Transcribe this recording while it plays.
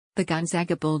The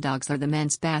Gonzaga Bulldogs are the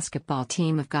men's basketball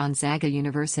team of Gonzaga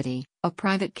University, a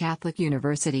private Catholic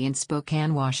university in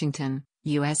Spokane, Washington,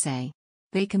 USA.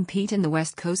 They compete in the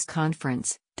West Coast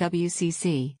Conference,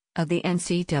 WCC, of the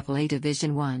NCAA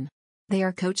Division I. They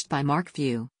are coached by Mark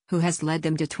Few, who has led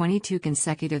them to 22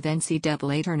 consecutive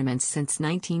NCAA tournaments since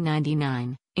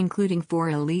 1999, including 4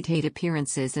 Elite Eight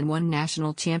appearances and 1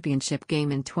 national championship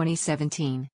game in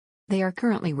 2017. They are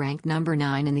currently ranked number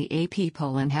 9 in the AP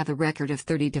poll and have a record of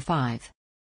 30-5.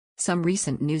 Some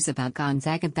recent news about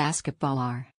Gonzaga basketball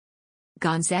are: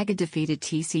 Gonzaga defeated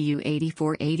TCU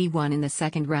 84-81 in the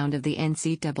second round of the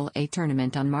NCAA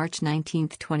tournament on March 19,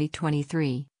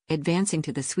 2023, advancing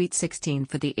to the Sweet 16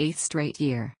 for the 8th straight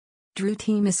year.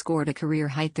 Timme scored a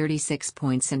career-high 36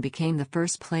 points and became the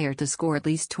first player to score at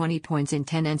least 20 points in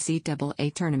 10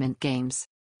 NCAA tournament games.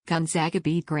 Gonzaga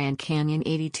beat Grand Canyon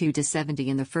 82-70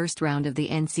 in the first round of the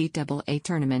NCAA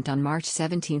tournament on March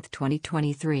 17,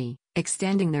 2023,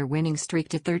 extending their winning streak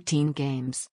to 13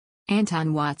 games.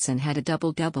 Anton Watson had a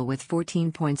double-double with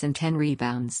 14 points and 10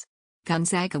 rebounds.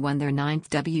 Gonzaga won their 9th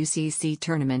WCC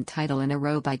tournament title in a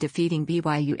row by defeating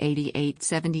BYU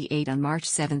 88-78 on March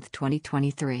 7,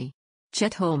 2023.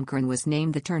 Chet Holmgren was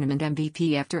named the tournament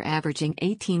MVP after averaging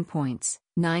 18 points,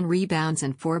 9 rebounds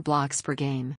and 4 blocks per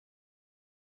game.